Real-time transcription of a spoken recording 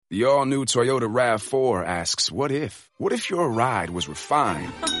The all-new Toyota RAV4 asks, what if? What if your ride was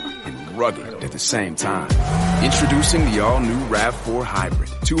refined and rugged at the same time? Introducing the all-new RAV4 Hybrid.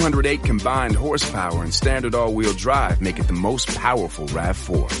 208 combined horsepower and standard all-wheel drive make it the most powerful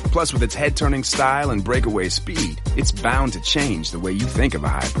RAV4. Plus, with its head-turning style and breakaway speed, it's bound to change the way you think of a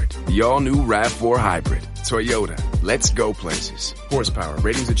hybrid. The all-new RAV4 Hybrid. Toyota. Let's go places. Horsepower.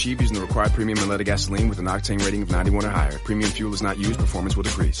 Ratings achieved using the required premium unleaded gasoline with an octane rating of 91 or higher. Premium fuel is not used. Performance will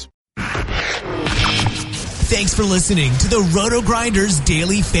decrease. Thanks for listening to the Roto Grinders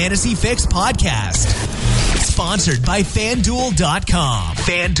Daily Fantasy Fix podcast. Sponsored by FanDuel.com.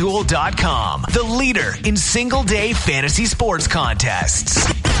 FanDuel.com, the leader in single-day fantasy sports contests.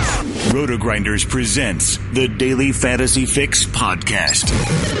 Roto Grinders presents the Daily Fantasy Fix podcast.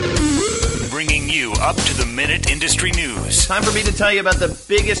 Bringing you up-to-the-minute industry news. Time for me to tell you about the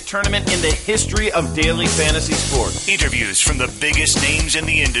biggest tournament in the history of daily fantasy sports. Interviews from the biggest names in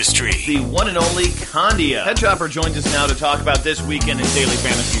the industry. The one and only Condia. Head Chopper joins us now to talk about this weekend in daily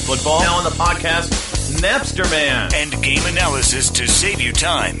fantasy football. Now on the podcast, Napster Man. And game analysis to save you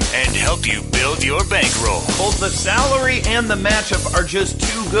time and help you build your bankroll. Both the salary and the matchup are just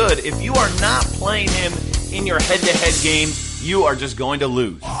too good. If you are not playing him in your head-to-head game, you are just going to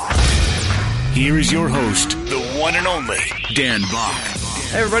lose. Here is your host, the one and only Dan Bach.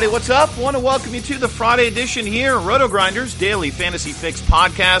 Hey everybody, what's up? Want to welcome you to the Friday edition here, Roto Grinders Daily Fantasy Fix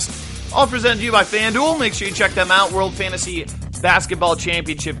podcast. All presented to you by FanDuel. Make sure you check them out. World Fantasy Basketball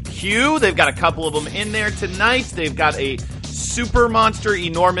Championship Q. They've got a couple of them in there tonight. They've got a super monster,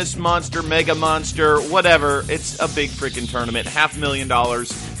 enormous monster, mega monster, whatever. It's a big freaking tournament.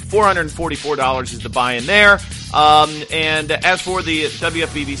 $500,000. $444 is the buy-in there. And as for the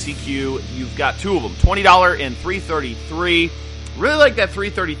WFBBCQ, you've got two of them, $20 and $333. Really like that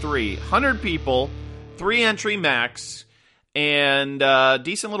 $333. 100 people, 3 entry max, and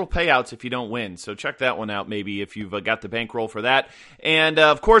decent little payouts if you don't win. So check that one out maybe if you've got the bankroll for that. And,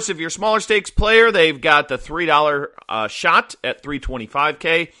 of course, if you're a smaller stakes player, they've got the $3 shot at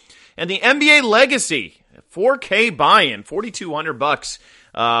 $325K. And the NBA Legacy, 4K buy-in, $4,200.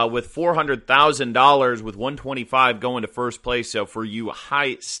 With $400,000 with $125 going to first place. So for you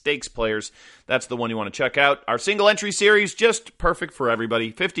high stakes players, that's the one you want to check out. Our single entry series, just perfect for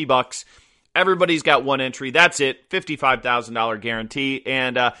everybody. $50. Everybody's got one entry. That's it. $55,000 guarantee.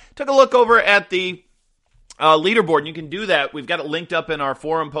 And took a look over at the leaderboard. And you can do that. We've got it linked up in our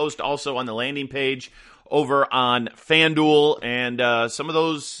forum post, also on the landing page over on FanDuel, and some of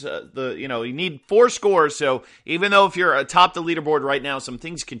those, you need 4 scores, so even though if you're atop the leaderboard right now, some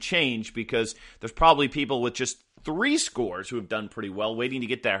things can change because there's probably people with just 3 scores who have done pretty well, waiting to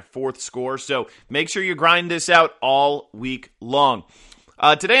get their 4th score, so make sure you grind this out all week long.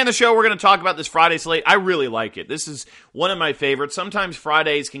 Today on the show, we're going to talk about this Friday slate. I really like it. This is one of my favorites. Sometimes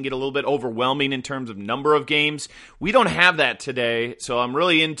Fridays can get a little bit overwhelming in terms of number of games. We don't have that today, so I'm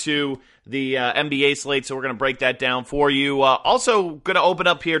really into the NBA slate, so we're going to break that down for you. Also going to open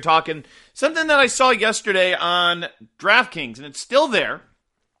up here talking something that I saw yesterday on DraftKings, and it's still there,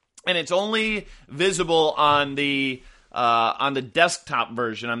 and it's only visible on the desktop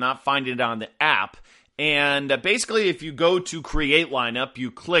version. I'm not finding it on the app. And basically, if you go to create lineup, you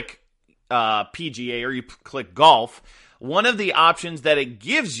click PGA or you click golf, one of the options that it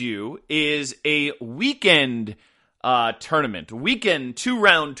gives you is a weekend tournament, weekend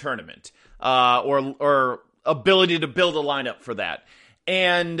 2-round tournament, or ability to build a lineup for that.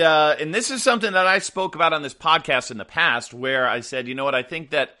 And this is something that I spoke about on this podcast in the past, where I said, you know what, I think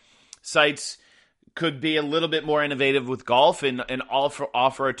that sites could be a little bit more innovative with golf and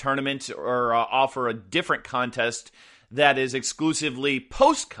offer a tournament or offer a different contest that is exclusively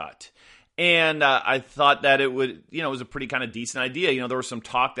post-cut. And I thought that it would, it was a pretty kind of decent idea. There was some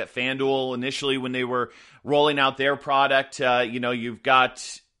talk that FanDuel initially, when they were rolling out their product, you've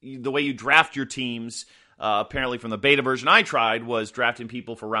got the way you draft your teams. Apparently from the beta version I tried was drafting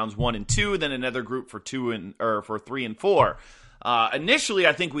people for rounds 1 and 2, then another group for 3 and 4. Initially,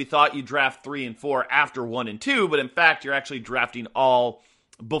 I think we thought you draft 3 and 4 after 1 and 2, but in fact, you're actually drafting all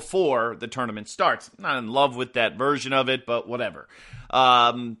before the tournament starts. Not in love with that version of it, but whatever.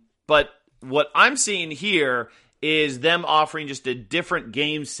 But what I'm seeing here is them offering just a different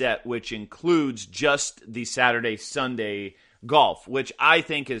game set, which includes just the Saturday-Sunday golf, which I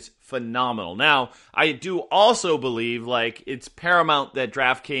think is phenomenal. Now, I do also believe it's paramount that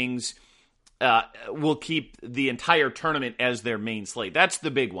DraftKings will keep the entire tournament as their main slate. That's the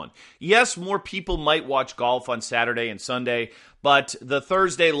big one. Yes, more people might watch golf on Saturday and Sunday, but the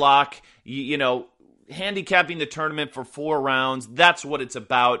Thursday lock, handicapping the tournament for 4 rounds, that's what it's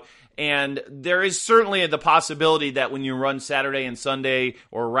about. And there is certainly the possibility that when you run Saturday and Sunday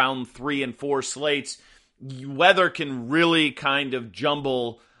or round 3 and 4 slates, weather can really kind of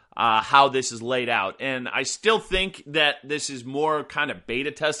jumble how this is laid out. And I still think that this is more kind of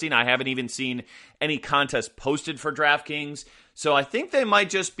beta testing. I haven't even seen any contest posted for DraftKings. So I think they might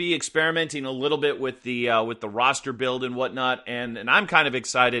just be experimenting a little bit with the roster build and whatnot. And I'm kind of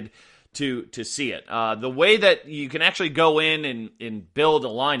excited to see it. The way that you can actually go in and build a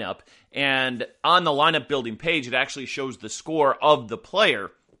lineup, and on the lineup building page, it actually shows the score of the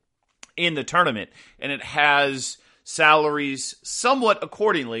player in the tournament, and it has salaries somewhat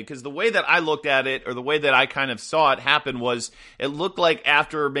accordingly, because the way that I looked at it, or the way that I kind of saw it happen, was it looked like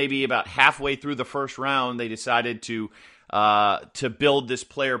after maybe about halfway through the first round, they decided to build this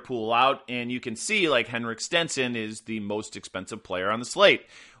player pool out, and you can see like Henrik Stenson is the most expensive player on the slate,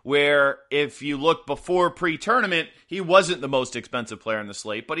 where if you look before pre-tournament, he wasn't the most expensive player on the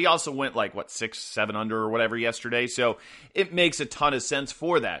slate, but he also went like, 6-7 under or whatever yesterday, so it makes a ton of sense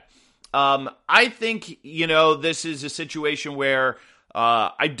for that. I think, this is a situation where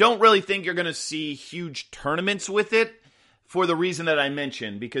I don't really think you're going to see huge tournaments with it for the reason that I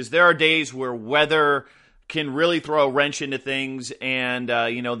mentioned, because there are days where weather can really throw a wrench into things, and,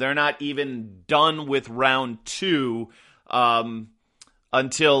 they're not even done with round 2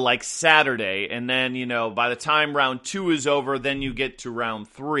 until like Saturday, and then, by the time round 2 is over, then you get to round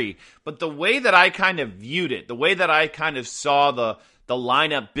 3. But the way that I kind of viewed it, the way that I kind of saw the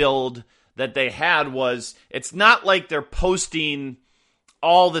lineup build that they had was, it's not like they're posting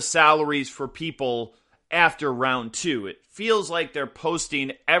all the salaries for people after round 2. It feels like they're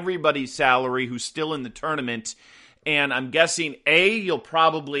posting everybody's salary who's still in the tournament, and I'm guessing, you'll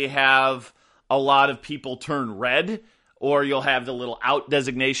probably have a lot of people turn red, or you'll have the little out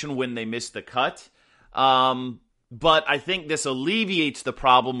designation when they miss the cut. But I think this alleviates the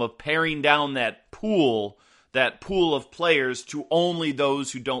problem of paring down that pool of players to only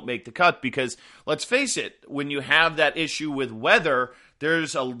those who don't make the cut, because let's face it, when you have that issue with weather,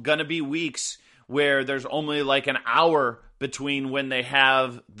 there's going to be weeks where there's only like an hour between when they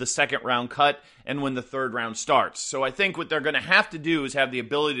have the second round cut and when the third round starts. So I think what they're going to have to do is have the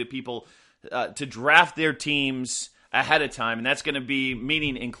ability to people to draft their teams ahead of time, and that's going to be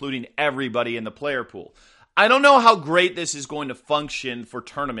meaning including everybody in the player pool. I don't know how great this is going to function for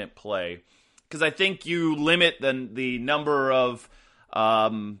tournament play, because I think you limit the number of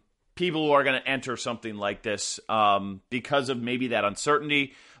people who are going to enter something like this because of maybe that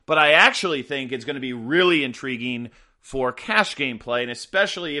uncertainty. But I actually think it's going to be really intriguing for cash game play, and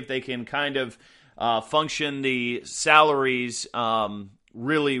especially if they can kind of function the salaries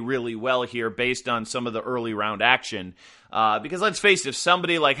really, really well here based on some of the early round action. Because let's face it, if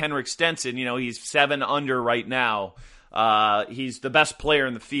somebody like Henrik Stenson, he's 7 under right now, he's the best player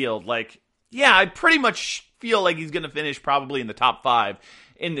in the field, I pretty much feel like he's going to finish probably in the top 5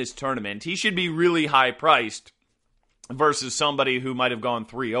 in this tournament. He should be really high priced versus somebody who might have gone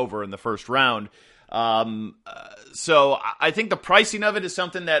 3 over in the first round. So I think the pricing of it is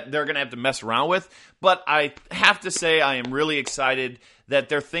something that they're going to have to mess around with. But I have to say I am really excited that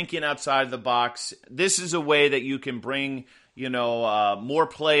they're thinking outside of the box. This is a way that you can bring more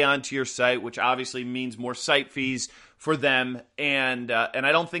play onto your site, which obviously means more site fees for them, and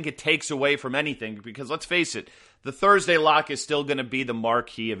I don't think it takes away from anything, because let's face it, the Thursday lock is still going to be the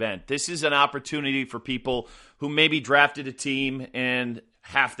marquee event. This is an opportunity for people who maybe drafted a team and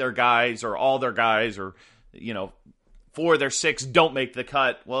half their guys or all their guys or 4 of their 6 don't make the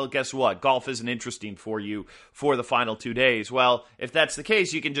cut. Well, guess what? Golf isn't interesting for you for the final 2 days. Well, if that's the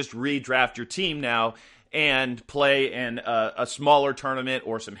case, you can just redraft your team now and play in a smaller tournament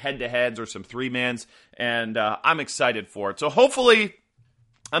or some head-to-heads or some 3-mans, and I'm excited for it. So hopefully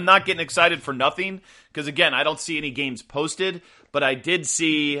I'm not getting excited for nothing, because, again, I don't see any games posted, but I did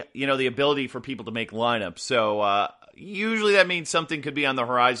see, the ability for people to make lineups. So usually that means something could be on the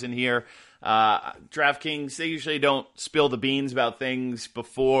horizon here. DraftKings, they usually don't spill the beans about things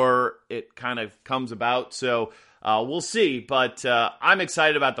before it kind of comes about, so we'll see, but I'm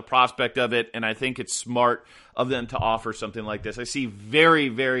excited about the prospect of it, and I think it's smart of them to offer something like this. I see very,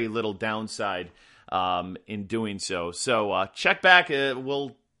 very little downside in doing so. So check back.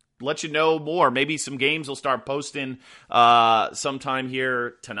 We'll let you know more. Maybe some games will start posting sometime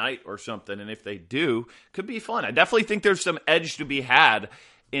here tonight or something, and if they do, could be fun. I definitely think there's some edge to be had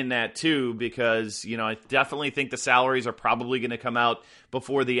in that too, because I definitely think the salaries are probably going to come out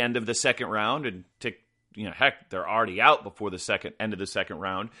before the end of the second round, and heck, they're already out before the end of the second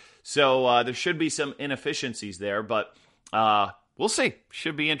round. So there should be some inefficiencies there, but we'll see.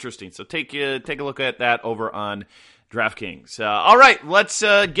 Should be interesting. So take a look at that over on DraftKings. All right, let's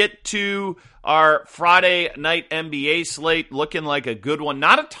get to our Friday night NBA slate. Looking like a good one.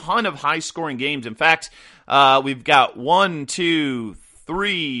 Not a ton of high-scoring games. In fact, we've got 1, 2,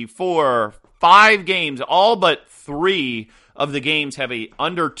 3, 4, 5 games. All but 3 of the games have a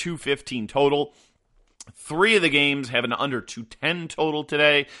under 215 total. 3 of the games have an under 210 total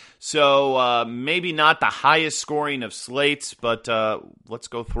today. So maybe not the highest scoring of slates, but let's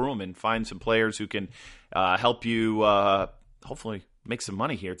go through them and find some players who can help you hopefully make some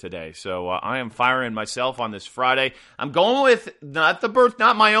money here today. So I am firing myself on this Friday. I'm going with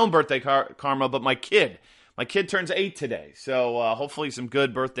not my own birthday karma, but my kid. My kid turns 8 today. So hopefully some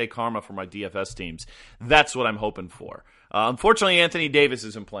good birthday karma for my DFS teams. That's what I'm hoping for. Unfortunately, Anthony Davis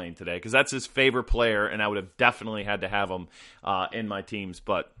isn't playing today because that's his favorite player, and I would have definitely had to have him in my teams.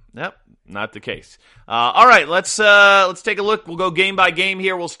 But yep, not the case. All right, let's take a look. We'll go game by game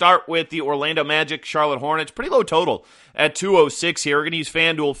here. We'll start with the Orlando Magic, Charlotte Hornets. Pretty low total at 206 here. We're going to use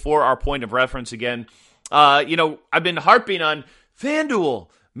FanDuel for our point of reference again. I've been harping on FanDuel.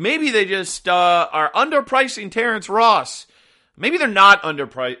 Maybe they just are underpricing Terrence Ross. Maybe they're not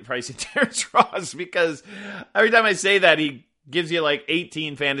underpricing Terrence Ross because every time I say that, he gives you like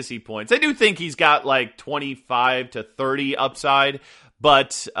 18 fantasy points. I do think he's got like 25 to 30 upside,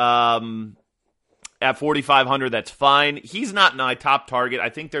 but at 4,500, that's fine. He's not my top target. I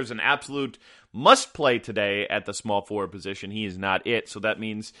think there's an absolute must play today at the small forward position. He is not it. So that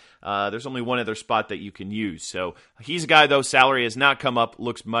means there's only one other spot that you can use. So he's a guy, though, salary has not come up.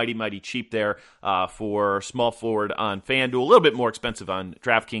 Looks mighty, mighty cheap there for small forward on FanDuel. A little bit more expensive on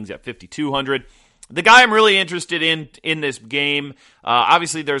DraftKings at 5,200. The guy I'm really interested in this game,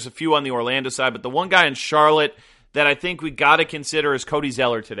 obviously there's a few on the Orlando side, but the one guy in Charlotte that I think we got to consider is Cody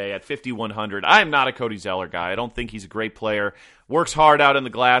Zeller today at 5,100. I am not a Cody Zeller guy. I don't think he's a great player. Works hard out in the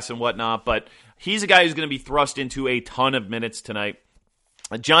glass and whatnot, but he's a guy who's going to be thrust into a ton of minutes tonight.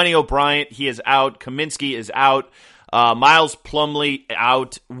 Johnny O'Bryant, he is out. Kaminsky is out. Miles Plumlee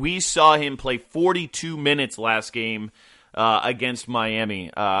out. We saw him play 42 minutes last game against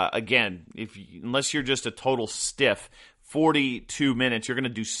Miami. Again, unless you're just a total stiff, 42 minutes, you're going to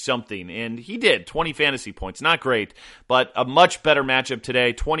do something. And he did, 20 fantasy points. Not great, but a much better matchup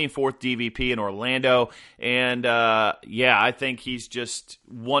today. 24th DVP in Orlando. And, I think he's just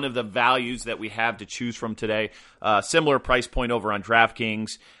one of the values that we have to choose from today. Similar price point over on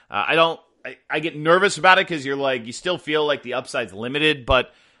DraftKings. I get nervous about it because you still feel like the upside's limited,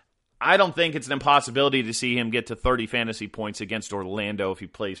 but I don't think it's an impossibility to see him get to 30 fantasy points against Orlando if he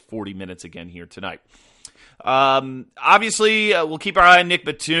plays 40 minutes again here tonight. Obviously, we'll keep our eye on Nick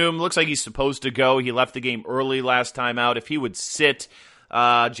Batum. Looks like he's supposed to go. He left the game early last time out. If he would sit,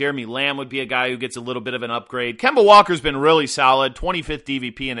 Jeremy Lamb would be a guy who gets a little bit of an upgrade. Kemba Walker's been really solid. 25th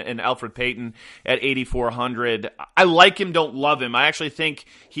DVP and Alfred Payton at 8,400. I like him, don't love him. I actually think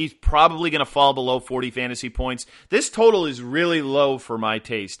he's probably going to fall below 40 fantasy points. This total is really low for my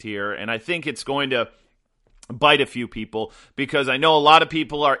taste here, and I think it's going to bite a few people because I know a lot of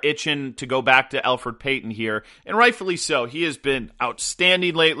people are itching to go back to Alfred Payton here, and rightfully so. He has been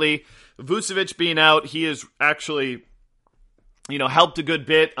outstanding lately. Vucevic being out, he has actually helped a good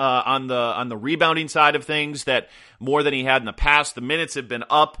bit on the rebounding side of things, that more than he had in the past. The minutes have been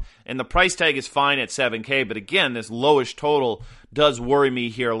up, and the price tag is fine at $7K, but again, this lowish total does worry me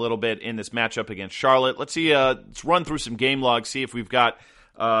here a little bit in this matchup against Charlotte. Let's see. Let's run through some game logs, see if we've got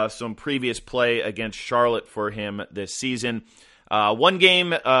some previous play against Charlotte for him this season. One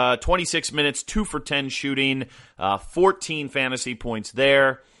game, 26 minutes, 2 for 10 shooting, 14 fantasy points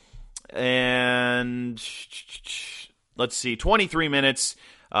there. And let's see, 23 minutes,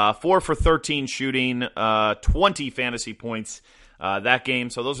 4 for 13 shooting, 20 fantasy points that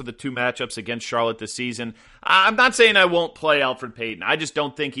game. So those are the two matchups against Charlotte this season. I'm not saying I won't play Alfred Payton. I just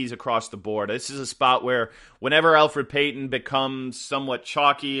don't think he's across the board. This is a spot where whenever Alfred Payton becomes somewhat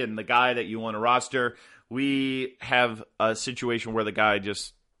chalky and the guy that you want to roster, we have a situation where the guy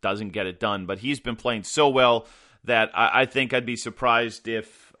just doesn't get it done. But he's been playing so well that I think I'd be surprised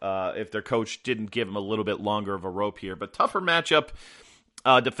if their coach didn't give him a little bit longer of a rope here. But tougher matchup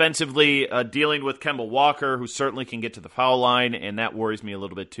defensively, dealing with Kemba Walker, who certainly can get to the foul line, and that worries me a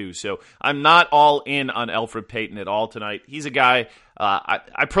little bit too. So I'm not all in on Alfred Payton at all tonight. He's a guy,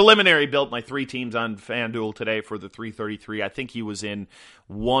 I preliminary built my 3 teams on FanDuel today for the 333. I think he was in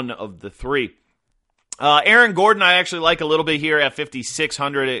one of the 3. Aaron Gordon, I actually like a little bit here at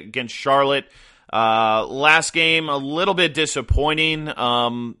 5,600 against Charlotte. Last game, a little bit disappointing,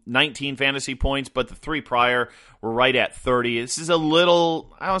 19 fantasy points, but the 3 prior were right at 30. This is a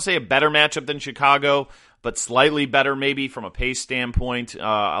little, I don't say a better matchup than Chicago, but slightly better maybe from a pace standpoint,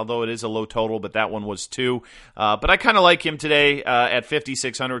 although it is a low total, but that one was 2. But I kind of like him today at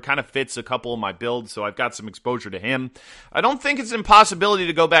 5,600. Kind of fits a couple of my builds, so I've got some exposure to him. I don't think it's an impossibility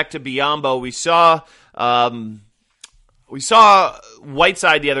to go back to Biyombo. We saw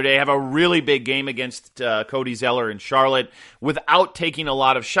Whiteside the other day have a really big game against Cody Zeller in Charlotte without taking a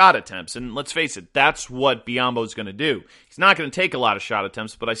lot of shot attempts. And let's face it, that's what Biyombo's going to do. He's not going to take a lot of shot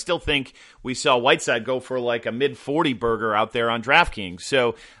attempts, but I still think we saw Whiteside go for like a mid-40 burger out there on DraftKings.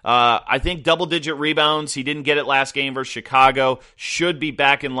 So I think double-digit rebounds. He didn't get it last game versus Chicago. Should be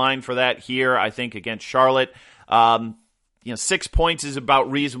back in line for that here, I think, against Charlotte. 6 points is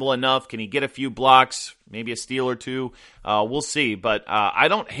about reasonable enough. Can he get a few blocks, maybe a steal or two? We'll see. But I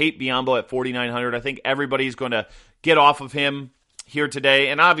don't hate Biyombo at 4,900. I think everybody's going to get off of him here today.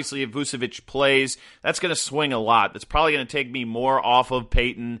 And obviously, if Vucevic plays, that's going to swing a lot. That's probably going to take me more off of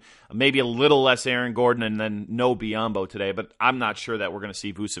Peyton, maybe a little less Aaron Gordon, and then no Biyombo today. But I'm not sure that we're going to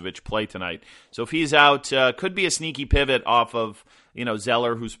see Vucevic play tonight. So if he's out, could be a sneaky pivot off of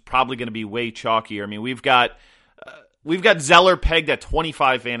Zeller, who's probably going to be way chalkier. I mean, we've got Zeller pegged at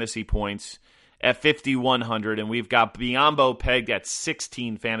 25 fantasy points at 5,100, and we've got Biyombo pegged at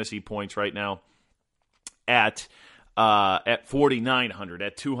 16 fantasy points right now at 4,900,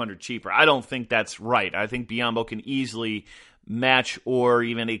 at 200 cheaper. I don't think that's right. I think Biyombo can easily match or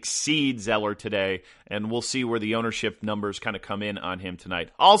even exceed Zeller today, and we'll see where the ownership numbers kind of come in on him tonight.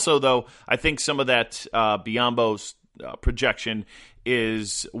 Also, though, I think some of that Biyombo's projection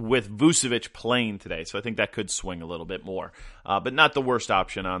is with Vucevic playing today, so I think that could swing a little bit more. But not the worst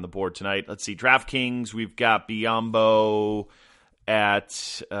option on the board tonight. Let's see, DraftKings, we've got Biyombo at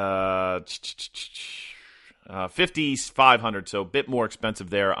 5,500, so a bit more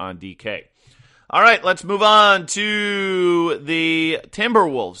expensive there on DK. All right, let's move on to the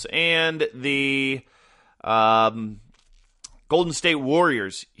Timberwolves and the Golden State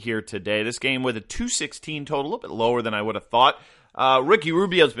Warriors here today. This game with a 216 total, a little bit lower than I would have thought. Ricky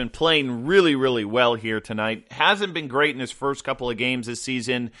Rubio's been playing really, really well here tonight. Hasn't been great in his first couple of games this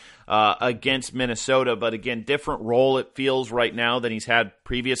season against Minnesota, but again, different role it feels right now than he's had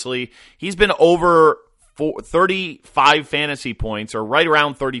previously. He's been over 35 fantasy points, or right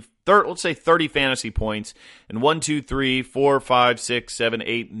around 30 fantasy points in 9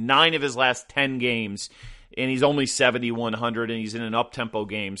 of his last 10 games. And he's only 7,100, and he's in an up-tempo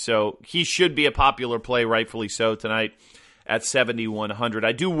game. So he should be a popular play, rightfully so, tonight at 7,100.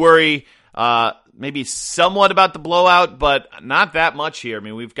 I do worry maybe somewhat about the blowout, but not that much here. I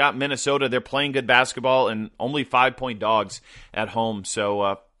mean, we've got Minnesota. They're playing good basketball and only 5-point dogs at home.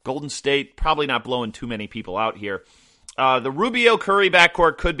 So Golden State probably not blowing too many people out here. The Rubio-Curry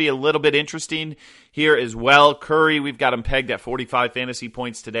backcourt could be a little bit interesting here as well. Curry, we've got him pegged at 45 fantasy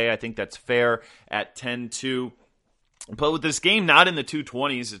points today. I think that's fair at 10-2. But with this game not in the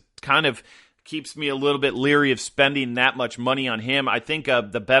 220s, it kind of keeps me a little bit leery of spending that much money on him. I think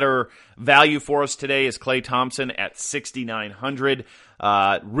the better value for us today is Klay Thompson at 6,900.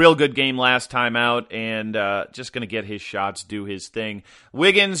 Real good game last time out, and just going to get his shots, do his thing.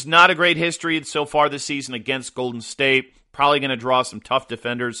 Wiggins, not a great history so far this season against Golden State. Probably going to draw some tough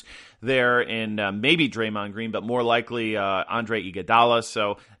defenders there, and maybe Draymond Green, but more likely Andre Iguodala.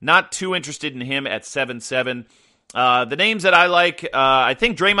 So not too interested in him at 7-7. The names that I like, I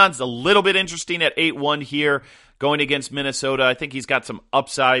think Draymond's a little bit interesting at 8-1 here, going against Minnesota. I think he's got some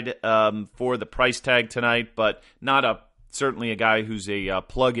upside for the price tag tonight, but not certainly a guy who's a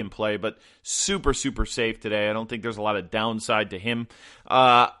plug-and-play, but super, super safe today. I don't think there's a lot of downside to him.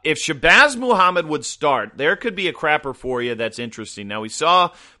 If Shabazz Muhammad would start, there could be a crapper for you that's interesting. Now, we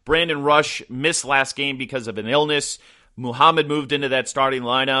saw Brandon Rush miss last game because of an illness. Muhammad moved into that starting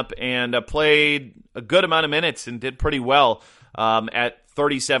lineup and played a good amount of minutes and did pretty well at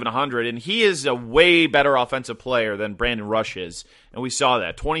 3,700. And he is a way better offensive player than Brandon Rush is. And we saw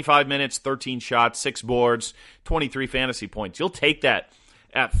that. 25 minutes, 13 shots, 6 boards, 23 fantasy points. You'll take that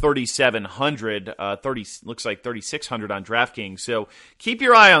at 3,700. Looks like 3,600 on DraftKings. So keep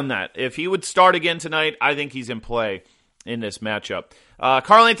your eye on that. If he would start again tonight, I think he's in play in this matchup.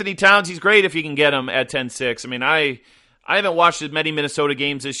 Karl Anthony Towns, he's great if you can get him at 10-6. I mean, I haven't watched as many Minnesota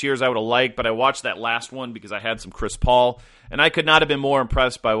games this year as I would have liked, but I watched that last one because I had some Chris Paul, and I could not have been more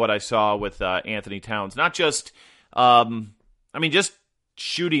impressed by what I saw with Anthony Towns. Not just, just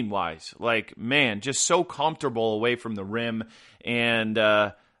shooting-wise. Like, man, just so comfortable away from the rim, and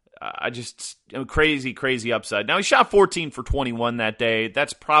crazy upside. Now, he shot 14 for 21 that day.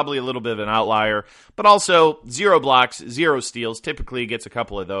 That's probably a little bit of an outlier, but also 0 blocks, 0 steals. Typically, he gets a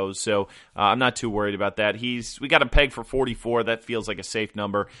couple of those, so I'm not too worried about that. We got him pegged for 44. That feels like a safe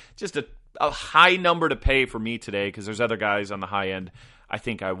number. Just a high number to pay for me today because there's other guys on the high end I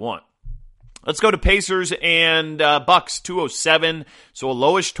think I want. Let's go to Pacers and Bucks, 207. So a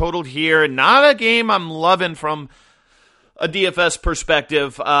lowish total here. Not a game I'm loving from a DFS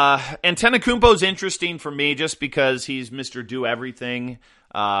perspective. Antetokounmpo's interesting for me just because he's Mr. Do Everything.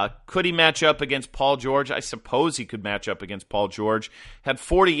 Could he match up against Paul George? I suppose he could match up against Paul George. Had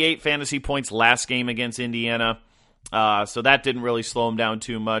 48 fantasy points last game against Indiana. So that didn't really slow him down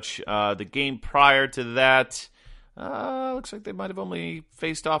too much. The game prior to that, looks like they might have only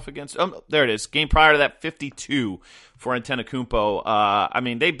faced off against... there it is. Game prior to that, 52 for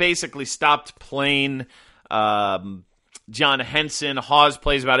Antetokounmpo. They basically stopped playing John Henson. Hawes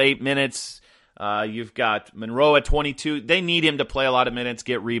plays about 8 minutes. You've got Monroe at 22. They need him to play a lot of minutes,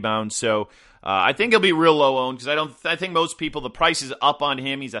 get rebounds. So I think he'll be real low owned because I think most people, the price is up on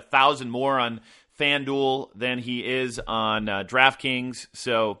him. He's $1,000 more on FanDuel than he is on DraftKings.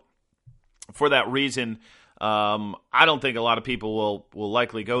 So for that reason, I don't think a lot of people will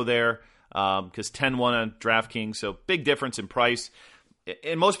likely go there because 10-1 on DraftKings. So big difference in price.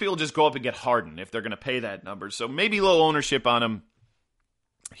 And most people just go up and get Harden if they're going to pay that number. So maybe low ownership on him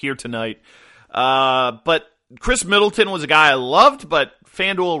here tonight. But Chris Middleton was a guy I loved, but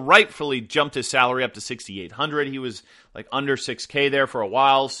FanDuel rightfully jumped his salary up to $6,800. He was like under $6K there for a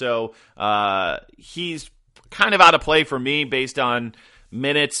while. So he's kind of out of play for me based on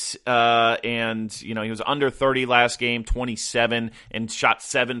minutes. And, he was under 30 last game, 27, and shot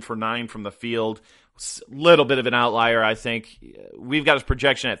 7 for 9 from the field. Little bit of an outlier, I think. We've got his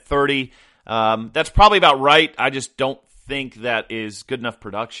projection at 30. That's probably about right. I just don't think that is good enough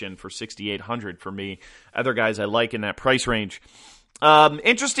production for $6,800 for me. Other guys I like in that price range.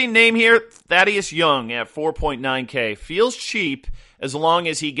 Interesting name here, Thaddeus Young at 4.9K. Feels cheap as long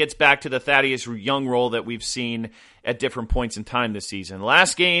as he gets back to the Thaddeus Young role that we've seen at different points in time this season.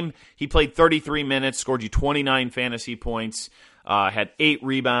 Last game, he played 33 minutes, scored you 29 fantasy points. Had 8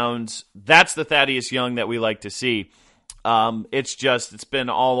 rebounds. That's the Thaddeus Young that we like to see. It's been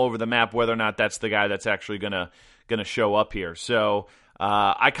all over the map whether or not that's the guy that's actually gonna show up here. So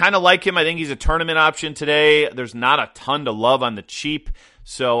I kind of like him. I think he's a tournament option today. There's not a ton to love on the cheap,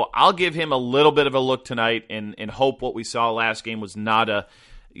 so I'll give him a little bit of a look tonight and hope what we saw last game was not an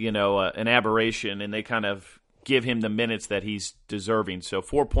aberration, and they kind of give him the minutes that he's deserving. So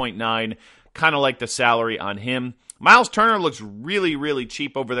 4.9, kind of like the salary on him. Miles Turner looks really, really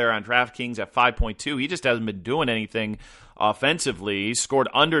cheap over there on DraftKings at 5.2. He just hasn't been doing anything offensively. He scored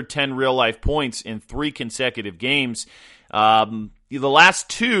under 10 real-life points in 3 consecutive games. The last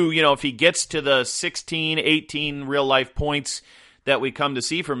 2, if he gets to the 16, 18 real-life points that we come to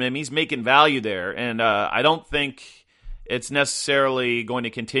see from him, he's making value there. And I don't think it's necessarily going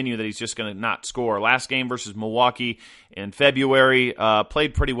to continue that he's just going to not score. Last game versus Milwaukee in February,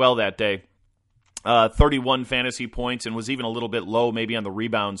 played pretty well that day. 31 fantasy points and was even a little bit low maybe on the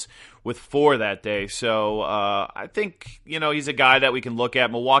rebounds with 4 that day. So I think, he's a guy that we can look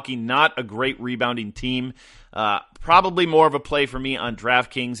at. Milwaukee, not a great rebounding team. Probably more of a play for me on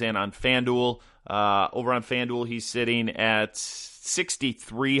DraftKings and on FanDuel. Over on FanDuel, he's sitting at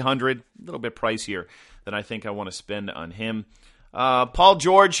 $6,300, a little bit pricier than I think I want to spend on him. Paul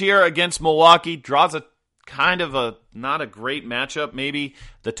George here against Milwaukee draws a kind of not a great matchup, maybe.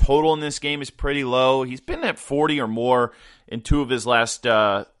 The total in this game is pretty low. He's been at 40 or more in 2 of his last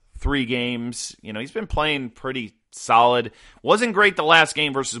 3 games. He's been playing pretty solid. Wasn't great the last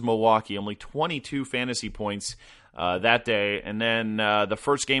game versus Milwaukee. Only 22 fantasy points that day. And then the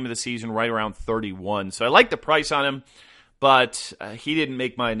first game of the season, right around 31. So I like the price on him, but he didn't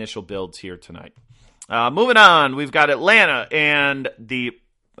make my initial builds here tonight. Moving on, we've got Atlanta and the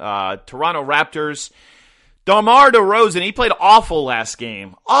Toronto Raptors. DeMar DeRozan, he played awful last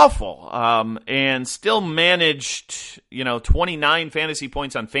game. Awful. And still managed, 29 fantasy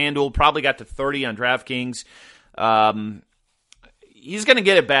points on FanDuel. Probably got to 30 on DraftKings. He's going to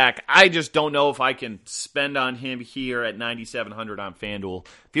get it back. I just don't know if I can spend on him here at 9,700 on FanDuel.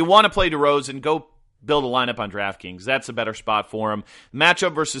 If you want to play DeRozan, go build a lineup on DraftKings. That's a better spot for him.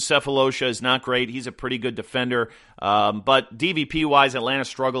 Matchup versus Cephalosha is not great. He's a pretty good defender. But DVP-wise, Atlanta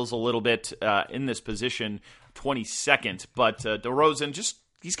struggles a little bit in this position, 22nd. But DeRozan,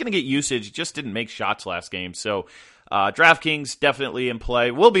 he's going to get usage. He just didn't make shots last game. So DraftKings definitely in play.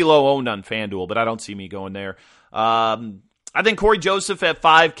 Will be low-owned on FanDuel, but I don't see me going there. I think Corey Joseph at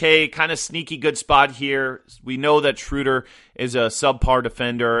 5K, kind of sneaky good spot here. We know that Schroeder is a subpar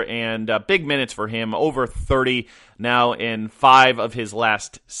defender, and big minutes for him, over 30 now in 5 of his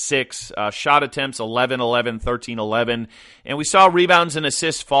last 6. Shot attempts, 11-11, 13-11. And we saw rebounds and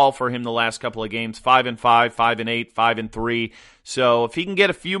assists fall for him the last couple of games, 5-5, 5-8, 5-3. So if he can get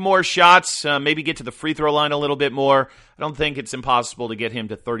a few more shots, maybe get to the free throw line a little bit more, I don't think it's impossible to get him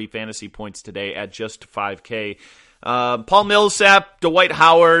to 30 fantasy points today at just 5K. Paul Millsap, Dwight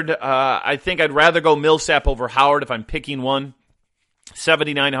Howard. I think I'd rather go Millsap over Howard if I'm picking one.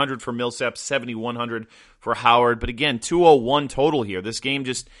 7,900 for Millsap, 7,100 for Howard. But again, 201 total here. This game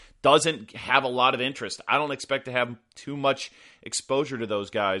just doesn't have a lot of interest. I don't expect to have too much exposure to those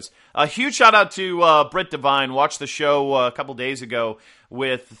guys. A huge shout out to Britt Devine. Watched the show a couple days ago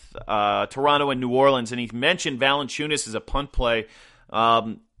with Toronto and New Orleans, and he mentioned Valanciunas as a punt play.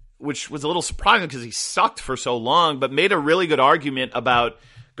 Which was a little surprising because he sucked for so long, but made a really good argument about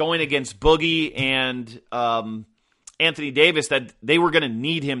going against Boogie and Anthony Davis, that they were going to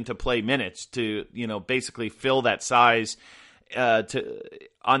need him to play minutes to, basically fill that size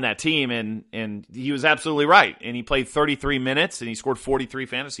on that team, and he was absolutely right. And he played 33 minutes, and he scored 43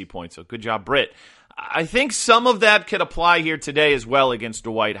 fantasy points, so good job, Britt. I think some of that could apply here today as well against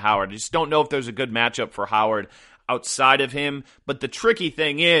Dwight Howard. I just don't know if there's a good matchup for Howard outside of him. But the tricky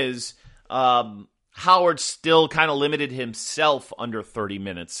thing is, Howard still kind of limited himself under 30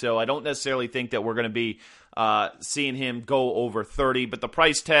 minutes. So I don't necessarily think that we're going to be seeing him go over 30. But the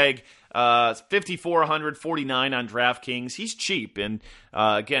price tag, $5,449 on DraftKings. He's cheap. And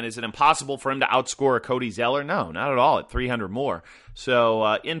again, is it impossible for him to outscore a Cody Zeller? No, not at all, at 300 more.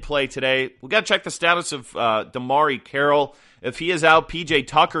 So in play today, we got to check the status of Damari Carroll. If he is out, PJ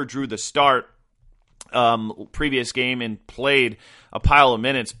Tucker drew the start previous game and played a pile of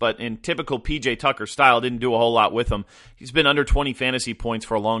minutes, but in typical PJ Tucker style, didn't do a whole lot with him. He's been under 20 fantasy points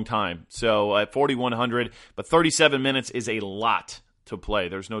for a long time. So at 4,100, but 37 minutes is a lot to play.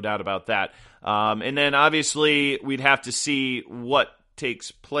 There's no doubt about that. And then obviously we'd have to see what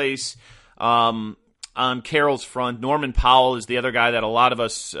takes place on Carroll's front. Norman Powell is the other guy that a lot of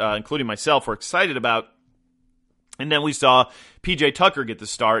us, including myself, were excited about. And then we saw PJ Tucker get the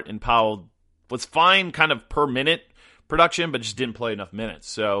start, and Powell was fine kind of per minute production, but just didn't play enough minutes.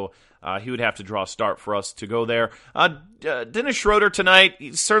 So he would have to draw a start for us to go there. Dennis Schroeder tonight,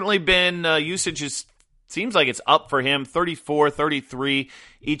 he's certainly been, usage seems like it's up for him, 34, 33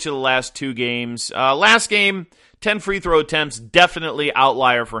 each of the last 2 games. Last game, 10 free throw attempts, definitely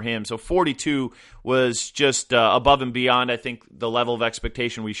outlier for him. So 42 was just above and beyond, I think, the level of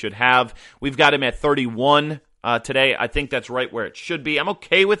expectation we should have. We've got him at 31 today. I think that's right where it should be. I'm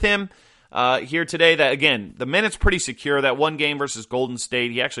okay with him here today. That, again, the minute's pretty secure. That one game versus Golden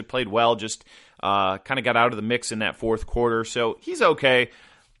State, he actually played well, just kind of got out of the mix in that fourth quarter. So he's okay.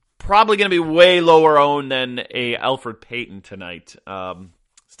 Probably going to be way lower owned than a Elfrid Payton tonight.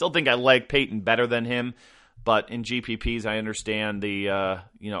 Still think I like Payton better than him, but in GPPs, I understand the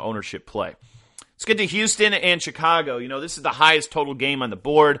ownership play. Let's get to Houston and Chicago. This is the highest total game on the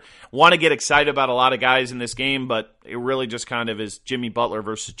board. Want to get excited about a lot of guys in this game, but it really just kind of is Jimmy Butler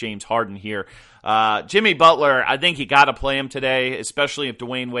versus James Harden here. Jimmy Butler, I think you got to play him today, especially if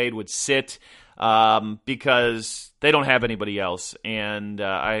Dwayne Wade would sit, because they don't have anybody else, and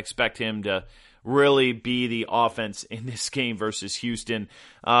I expect him to really be the offense in this game versus Houston.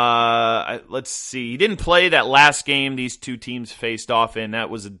 Let's see. He didn't play that last game these two teams faced off in. That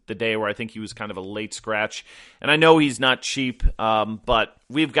was the day where I think he was kind of a late scratch. And I know he's not cheap, but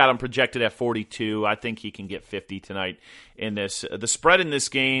we've got him projected at 42. I think he can get 50 tonight in this. The spread in this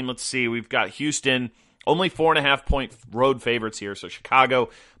game, let's see. We've got Houston, only 4.5-point road favorites here, so Chicago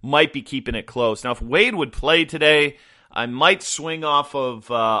might be keeping it close. Now, if Wade would play today, I might swing off of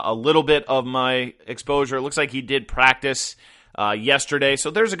a little bit of my exposure. It looks like he did practice yesterday, so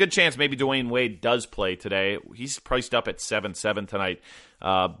there's a good chance maybe Dwayne Wade does play today. He's priced up at 7.7 tonight.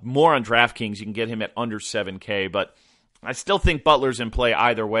 More on DraftKings. You can get him at under 7K, but I still think Butler's in play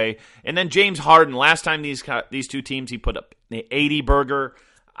either way. And then James Harden, last time these two teams, he put up the 80 burger.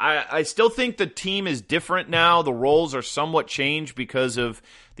 I still think the team is different now. The roles are somewhat changed because of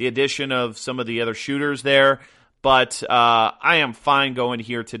the addition of some of the other shooters there. But I am fine going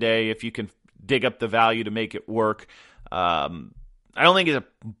here today if you can dig up the value to make it work. I don't think it's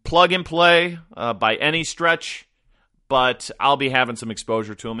a plug-and-play by any stretch, but I'll be having some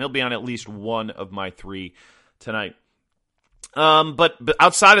exposure to him. He'll be on at least one of my 3 tonight. But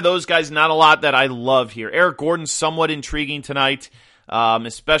outside of those guys, not a lot that I love here. Eric Gordon's somewhat intriguing tonight,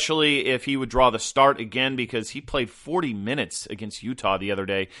 especially if he would draw the start again, because he played 40 minutes against Utah the other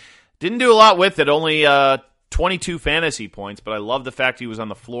day. Didn't do a lot with it, only 22 fantasy points, but I love the fact he was on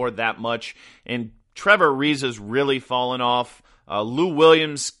the floor that much. And Trevor Ariza's really fallen off. Lou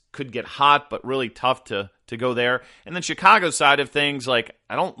Williams could get hot, but really tough to go there. And then Chicago's side of things, like,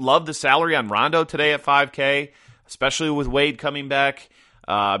 I don't love the salary on Rondo today at $5K, especially with Wade coming back.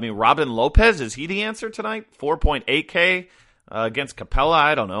 Robin Lopez, is he the answer tonight? $4.8K against Capella,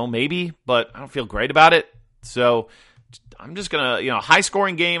 I don't know, maybe, but I don't feel great about it. So I'm just going to,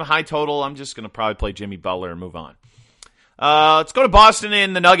 high-scoring game, high total, I'm just going to probably play Jimmy Butler and move on. Let's go to Boston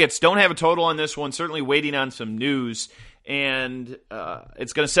and the Nuggets. Don't have a total on this one, certainly waiting on some news. And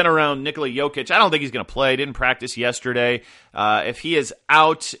it's going to center around Nikola Jokic. I don't think he's going to play. Didn't practice yesterday. If he is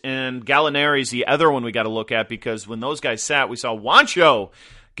out, and Gallinari's the other one we got to look at, because when those guys sat, we saw Juancho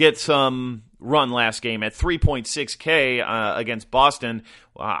get some run last game at 3.6K against Boston.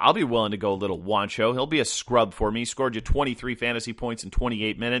 I'll be willing to go a little Juancho. He'll be a scrub for me. He scored you 23 fantasy points in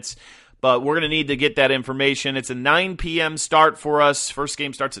 28 minutes. But we're going to need to get that information. It's a 9 p.m. start for us. First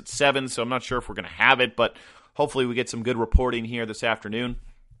game starts at 7, so I'm not sure if we're going to have it, but hopefully we get some good reporting here this afternoon.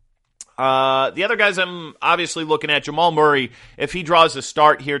 The other guys I'm obviously looking at, Jamal Murray, if he draws a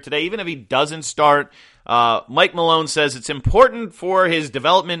start here today, even if he doesn't start, Mike Malone says it's important for his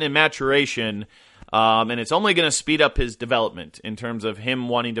development and maturation, and it's only going to speed up his development in terms of him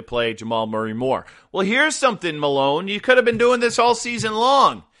wanting to play Jamal Murray more. Well, here's something, Malone. You could have been doing this all season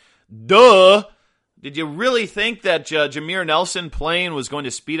long. Duh. Did you really think that Jameer Nelson playing was going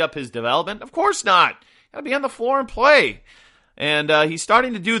to speed up his development? Of course not. Got to be on the floor and play. And he's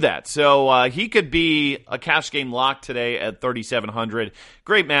starting to do that. So he could be a cash game lock today at 3,700.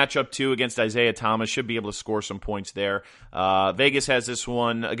 Great matchup, too, against Isaiah Thomas. Should be able to score some points there. Vegas has this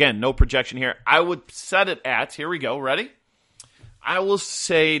one. Again, no projection here. I would set it at, here we go, ready? I will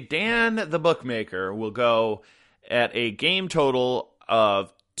say Dan, the bookmaker, will go at a game total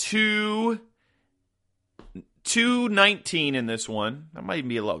of 219 in this one. That might even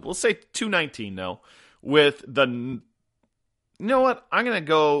be a low. We'll say 219, though. With the, you know what? I'm going to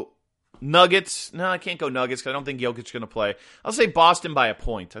go Nuggets. No, I can't go Nuggets because I don't think Jokic's going to play. I'll say Boston by a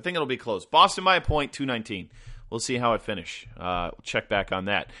point. I think it'll be close. Boston by a point, 219. We'll see how it finish. We'll check back on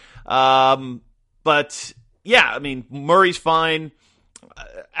that. But, yeah, Murray's fine.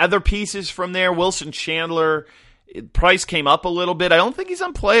 Other pieces from there, Wilson Chandler, price came up a little bit. I don't think he's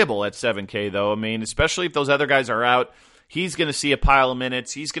unplayable at 7K, though. Especially if those other guys are out. He's going to see a pile of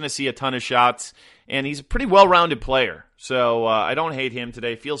minutes. He's going to see a ton of shots. And he's a pretty well-rounded player. So I don't hate him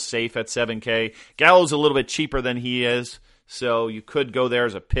today. Feels safe at 7K. Gallo's a little bit cheaper than he is. So you could go there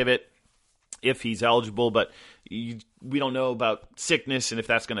as a pivot if he's eligible. But we don't know about sickness and if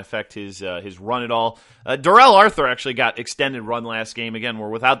that's going to affect his run at all. Darrell Arthur actually got extended run last game. Again, we're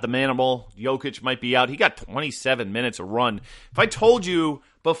without the manimal. Jokic might be out. He got 27 minutes of run. If I told you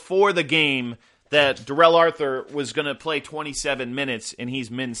before the game that Darrell Arthur was going to play 27 minutes and he's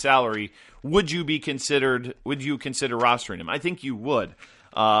min salary, would you consider rostering him? I think you would.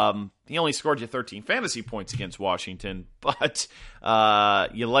 He only scored you 13 fantasy points against Washington, but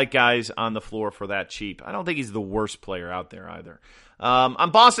you like guys on the floor for that cheap. I don't think he's the worst player out there either.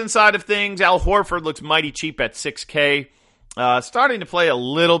 On Boston's side of things, Al Horford looks mighty cheap at 6K. Starting to play a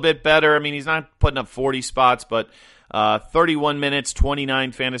little bit better. He's not putting up 40 spots, but 31 minutes,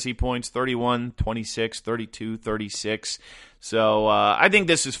 29 fantasy points, 31, 26, 32, 36. So I think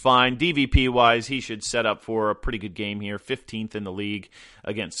this is fine. DVP-wise, he should set up for a pretty good game here. 15th in the league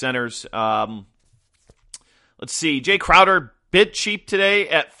against centers. Let's see. Jay Crowder, bit cheap today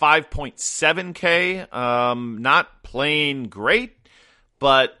at 5.7K. Not playing great,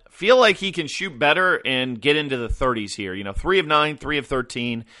 but feel like he can shoot better and get into the 30s here. 3 of 9, 3 of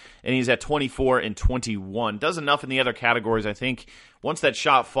 13, and he's at 24 and 21. Does enough in the other categories. I think once that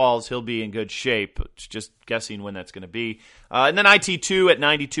shot falls, he'll be in good shape. It's just guessing when that's going to be. And then IT2 at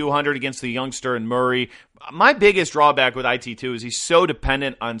 9,200 against the youngster and Murray. My biggest drawback with IT2 is he's so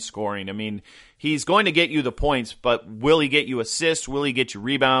dependent on scoring. He's going to get you the points, but will he get you assists? Will he get you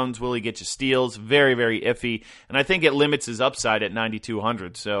rebounds? Will he get you steals? Very, very iffy. And I think it limits his upside at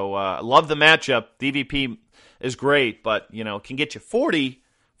 9,200. So I love the matchup. DVP is great, but can get you 40,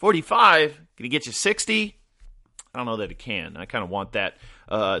 45. Can he get you 60? I don't know that it can. I kind of want that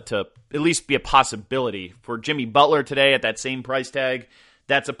to at least be a possibility. For Jimmy Butler today at that same price tag,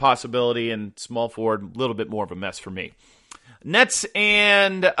 that's a possibility, and small forward, a little bit more of a mess for me. Nets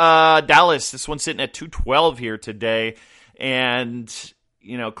and Dallas, this one's sitting at 212 here today, and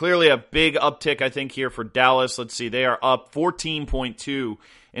clearly a big uptick, I think, here for Dallas. Let's see, they are up 14.2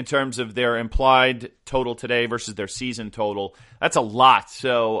 in terms of their implied total today versus their season total. That's a lot.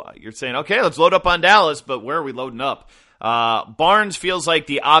 So you're saying, okay, let's load up on Dallas, but where are we loading up? Barnes feels like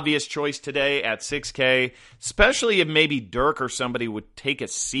the obvious choice today at 6K, especially if maybe Dirk or somebody would take a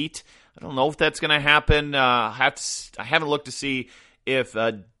seat. I don't know if that's going to happen. I haven't looked to see if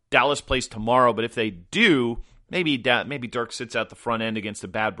Dallas plays tomorrow, but if they do, maybe Dirk sits out the front end against a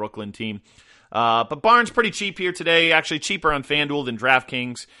bad Brooklyn team. But Barnes pretty cheap here today, actually cheaper on FanDuel than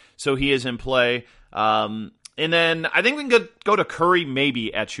DraftKings, so he is in play. And then I think we can go to Curry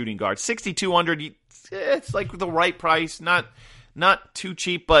maybe at shooting guard. 6,200, it's like the right price, not too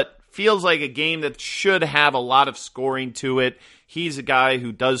cheap, but feels like a game that should have a lot of scoring to it. He's a guy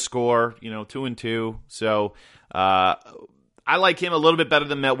who does score, 2-2. So I like him a little bit better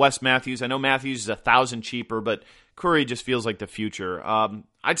than Wes Matthews. I know Matthews is 1,000 cheaper, but Curry just feels like the future.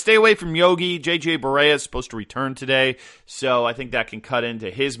 I'd stay away from Yogi. JJ Barea is supposed to return today, so I think that can cut into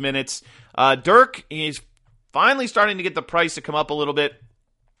his minutes. Dirk, he's finally starting to get the price to come up a little bit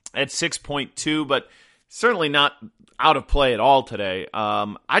at 6.2, but certainly not out of play at all today.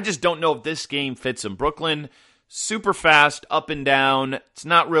 I just don't know if this game fits him. Brooklyn, super fast, up and down. It's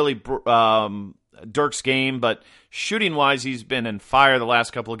not really Dirk's game, but shooting-wise, he's been in fire the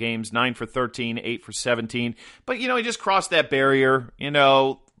last couple of games, 9 for 13, 8 for 17. But, he just crossed that barrier.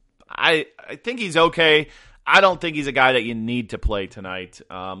 I think he's okay. I don't think he's a guy that you need to play tonight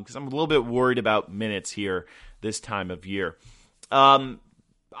because I'm a little bit worried about minutes here this time of year.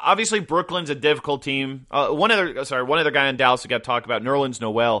 Obviously, Brooklyn's a difficult team. One other guy in Dallas we got to talk about, Nerlens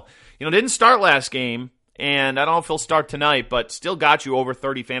Noel. Didn't start last game. And I don't know if he'll start tonight, but still got you over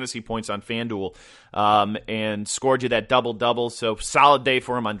 30 fantasy points on FanDuel and scored you that double-double. So solid day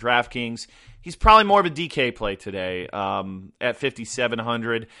for him on DraftKings. He's probably more of a DK play today at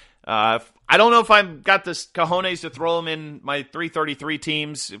 5,700. I don't know if I've got the cojones to throw him in my 333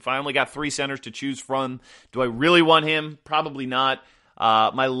 teams. If I only got 3 centers to choose from, do I really want him? Probably not.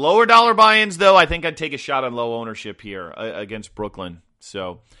 My lower dollar buy-ins, though, I think I'd take a shot on low ownership here against Brooklyn.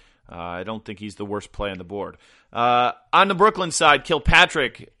 So I don't think he's the worst play on the board. On the Brooklyn side,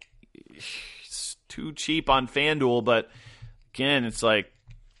 Kilpatrick, he's too cheap on FanDuel, but again, it's like,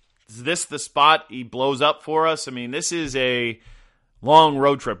 is this the spot he blows up for us? I mean, this is a long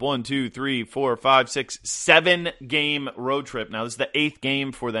road trip. 1, 2, 3, 4, 5, 6, 7-game road trip. Now, this is the 8th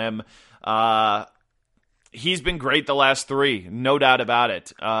game for them. He's been great the last 3, no doubt about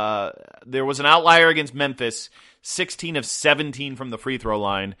it. There was an outlier against Memphis, 16 of 17 from the free throw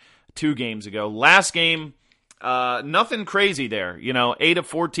line 2 games ago. Last game, nothing crazy there. 8 of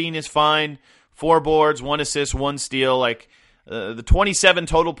 14 is fine. 4 boards, 1 assist, 1 steal. The 27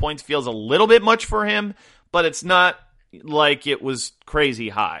 total points feels a little bit much for him, but it's not like it was crazy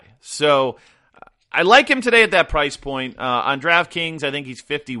high. So I like him today at that price point. On DraftKings, I think he's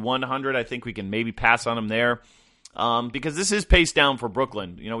 5,100. I think we can maybe pass on him there because this is paced down for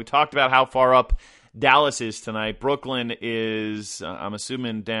Brooklyn. We talked about how far up Dallas is tonight. Brooklyn is, I'm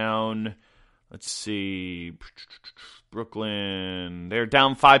assuming, down, let's see, Brooklyn, they're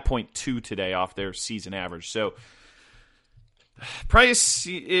down 5.2 today off their season average. So price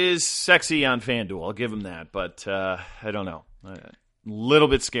is sexy on FanDuel. I'll give him that, but I don't know. A little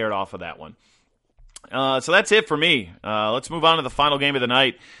bit scared off of that one. So that's it for me. Let's move on to the final game of the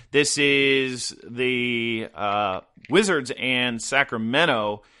night. This is the Wizards and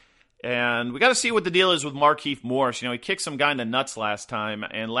Sacramento. And we got to see what the deal is with Markieff Morris. He kicked some guy in the nuts last time.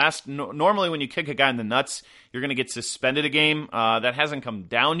 And normally when you kick a guy in the nuts, you're going to get suspended a game. That hasn't come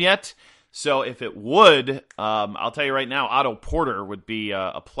down yet. So if it would, I'll tell you right now, Otto Porter would be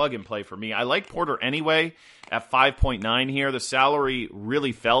a plug-and-play for me. I like Porter anyway at 5.9 here. The salary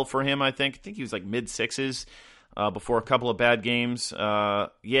really fell for him, I think. I think he was like mid-6s before a couple of bad games.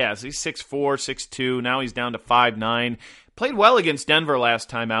 So he's 6'4", 6'2". Now he's down to 5'9". Played well against Denver last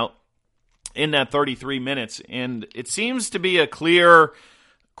time out in that 33 minutes. And it seems to be a clear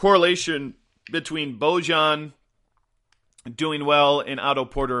correlation between Bojan doing well and Otto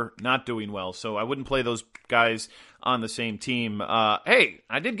Porter not doing well. So I wouldn't play those guys on the same team. Hey,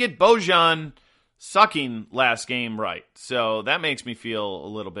 I did get Bojan sucking last game right. So that makes me feel a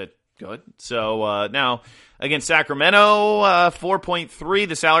little bit good. So now against Sacramento, 4.3.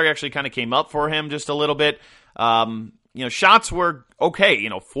 The salary actually kind of came up for him just a little bit. Shots were okay,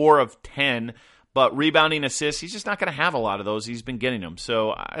 4 of 10, but rebounding assists, he's just not going to have a lot of those. He's been getting them.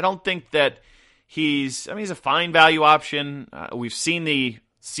 So I don't think that he's a fine value option. We've seen the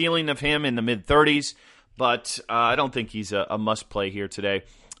ceiling of him in the mid-30s, but I don't think he's a must-play here today.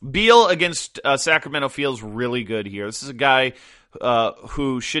 Beal against Sacramento feels really good here. This is a guy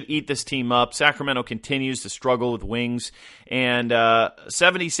who should eat this team up. Sacramento continues to struggle with wings, and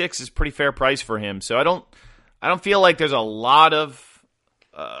 76 is a pretty fair price for him. So I don't feel like there's a lot of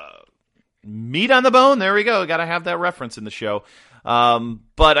meat on the bone. There we go. Got to have that reference in the show.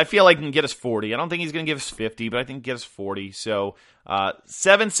 But I feel like he can get us 40. I don't think he's going to give us 50, but I think he can get us 40. So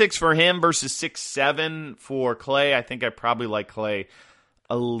 7-6 for him versus 6-7 for Clay. I think I probably like Clay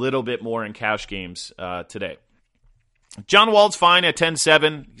a little bit more in cash games today. John Wall's fine at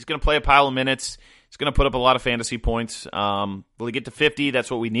 10-7. He's going to play a pile of minutes. He's going to put up a lot of fantasy points. Will he get to 50?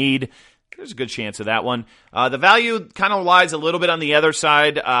 That's what we need. There's a good chance of that one. The value kind of lies a little bit on the other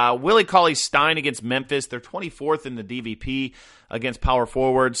side. Willie Cauley-Stein against Memphis. They're 24th in the DVP against power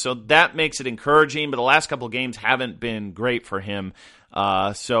forwards, so that makes it encouraging, but the last couple of games haven't been great for him.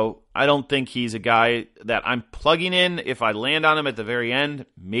 So I don't think he's a guy that I'm plugging in. If I land on him at the very end,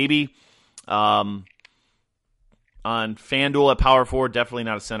 maybe. On FanDuel at power forward, definitely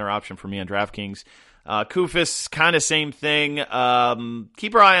not a center option for me on DraftKings. Kufis, kind of same thing.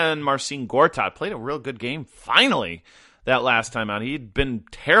 Keep your eye on Marcin Gortat. Played a real good game, finally, that last time out. He'd been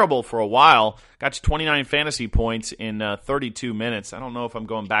terrible for a while. Got you 29 fantasy points in 32 minutes. I don't know if I'm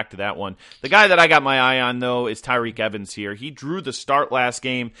going back to that one. The guy that I got my eye on, though, is Tyreek Evans here. He drew the start last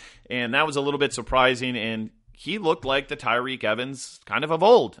game, and that was a little bit surprising, and he looked like the Tyreek Evans kind of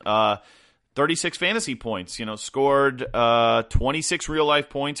old. 36 fantasy points, scored 26 real-life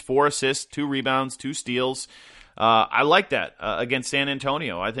points, 4 assists, 2 rebounds, 2 steals. I like that against San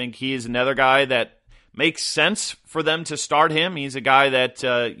Antonio. I think he is another guy that makes sense for them to start him. He's a guy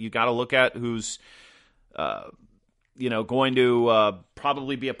that you got to look at who's going to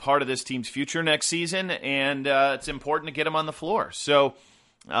probably be a part of this team's future next season, and it's important to get him on the floor. So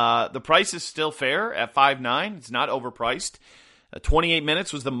the price is still fair at 5.9. It's not overpriced. 28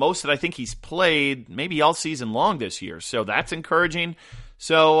 minutes was the most that I think he's played maybe all season long this year. So that's encouraging.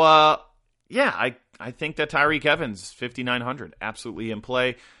 So, I think that Tyreek Evans, 5,900, absolutely in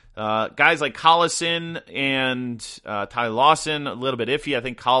play. Guys like Collison and Ty Lawson, a little bit iffy. I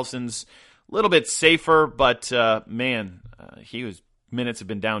think Collison's a little bit safer, but minutes have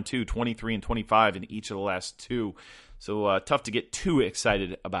been down too, 23 and 25 in each of the last 2. So tough to get too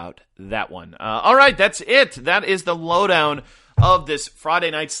excited about that one. All right, that's it. That is the lowdown of this Friday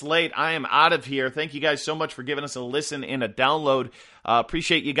night slate. I am out of here. Thank you guys so much for giving us a listen and a download.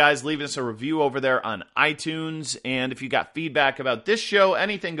 Appreciate you guys leaving us a review over there on iTunes. And if you got feedback about this show,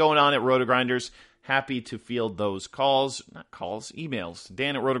 anything going on at RotoGrinders, happy to field those emails.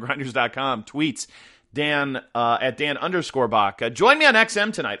 Dan at rotogrinders.com, tweets. Dan at Dan_Bach. Join me on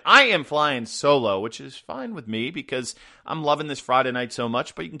XM tonight. I am flying solo, which is fine with me because I'm loving this Friday night so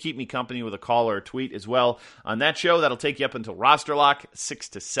much, but you can keep me company with a call or a tweet as well on that show. That'll take you up until roster lock, 6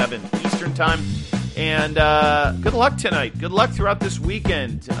 to 7 Eastern time. And good luck tonight. Good luck throughout this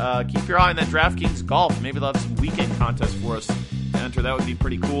weekend. Keep your eye on that DraftKings golf. Maybe they'll have some weekend contests for us to enter. That would be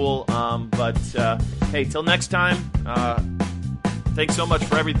pretty cool. But hey, till next time, thanks so much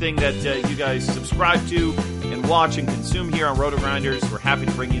for everything that you guys subscribe to and watch and consume here on RotoGrinders. We're happy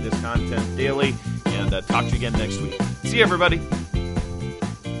to bring you this content daily, and talk to you again next week. See you, everybody.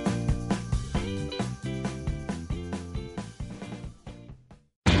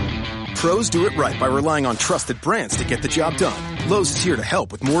 Pros do it right by relying on trusted brands to get the job done. Lowe's is here to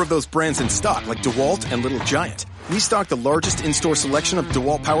help with more of those brands in stock, like DeWalt and Little Giant. We stock the largest in-store selection of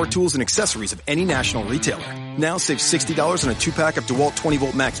DeWalt power tools and accessories of any national retailer. Now save $60 on a 2-pack of DeWalt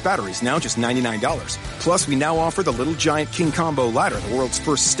 20-volt max batteries, now just $99. Plus, we now offer the Little Giant King Combo ladder, the world's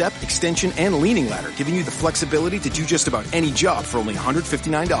first step, extension, and leaning ladder, giving you the flexibility to do just about any job for only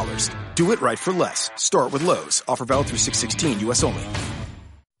 $159. Do it right for less. Start with Lowe's. Offer valid through 6/16, U.S. only.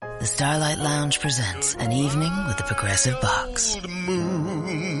 The Starlight Lounge presents An Evening with the Progressive Box. The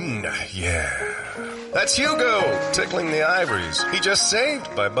moon, yeah. That's Hugo, tickling the ivories. He just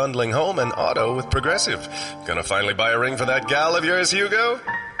saved by bundling home and auto with Progressive. Gonna finally buy a ring for that gal of yours, Hugo?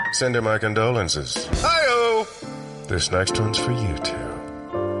 Send her my condolences. Hi-oh! This next one's for you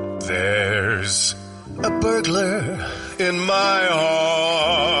two. There's a burglar in my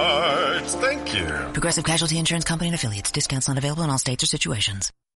heart. Thank you. Progressive Casualty Insurance Company and Affiliates. Discounts not available in all states or situations.